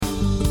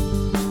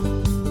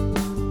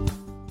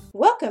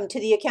Welcome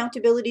to the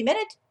Accountability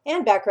Minute.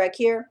 Ann Bachrach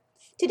here.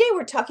 Today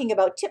we're talking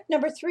about tip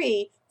number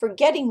 3 for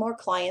getting more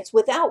clients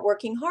without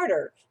working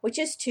harder, which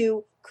is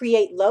to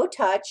create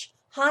low-touch,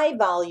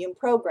 high-volume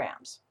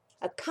programs.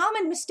 A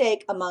common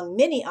mistake among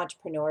many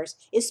entrepreneurs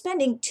is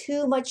spending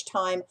too much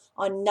time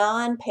on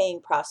non-paying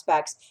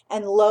prospects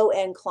and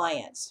low-end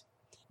clients.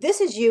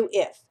 This is you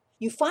if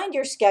you find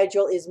your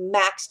schedule is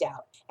maxed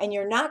out and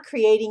you're not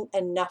creating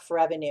enough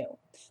revenue.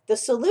 The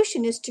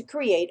solution is to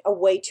create a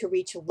way to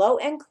reach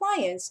low-end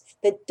clients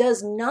that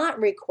does not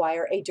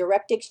require a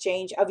direct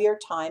exchange of your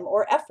time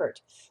or effort.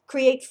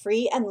 Create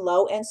free and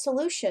low-end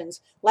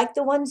solutions like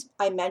the ones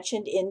I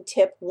mentioned in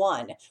tip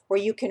 1, where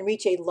you can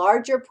reach a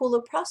larger pool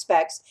of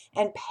prospects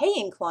and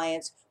paying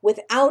clients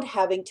without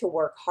having to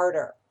work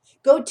harder.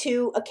 Go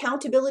to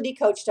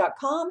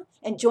accountabilitycoach.com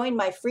and join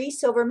my free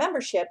silver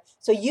membership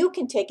so you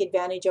can take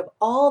advantage of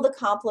all the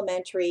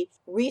complimentary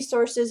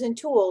resources and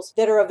tools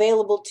that are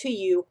available to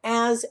you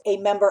as a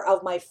member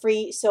of my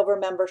free silver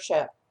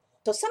membership.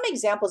 So some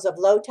examples of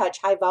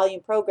low-touch,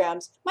 high-volume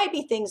programs might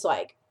be things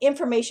like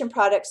information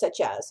products such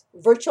as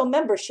virtual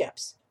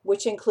memberships,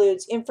 which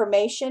includes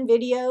information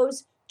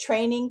videos,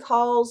 training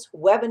calls,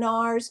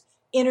 webinars,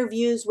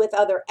 interviews with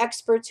other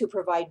experts who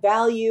provide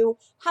value,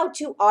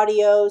 how-to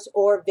audios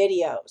or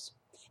videos.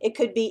 It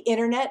could be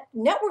internet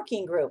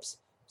networking groups,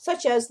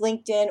 such as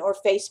LinkedIn or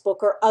Facebook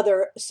or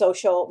other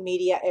social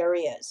media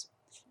areas.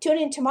 Tune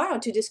in tomorrow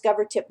to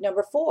discover tip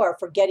number 4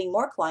 for getting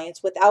more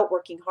clients without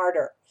working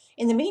harder.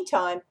 In the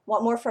meantime,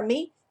 want more from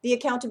me, the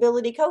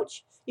Accountability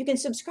Coach? You can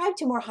subscribe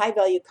to more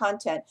high-value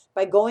content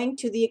by going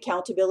to the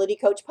Accountability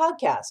Coach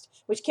podcast,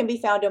 which can be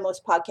found on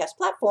most podcast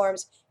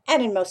platforms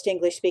and in most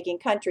English-speaking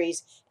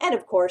countries, and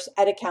of course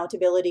at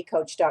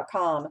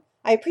accountabilitycoach.com.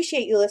 I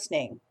appreciate you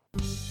listening.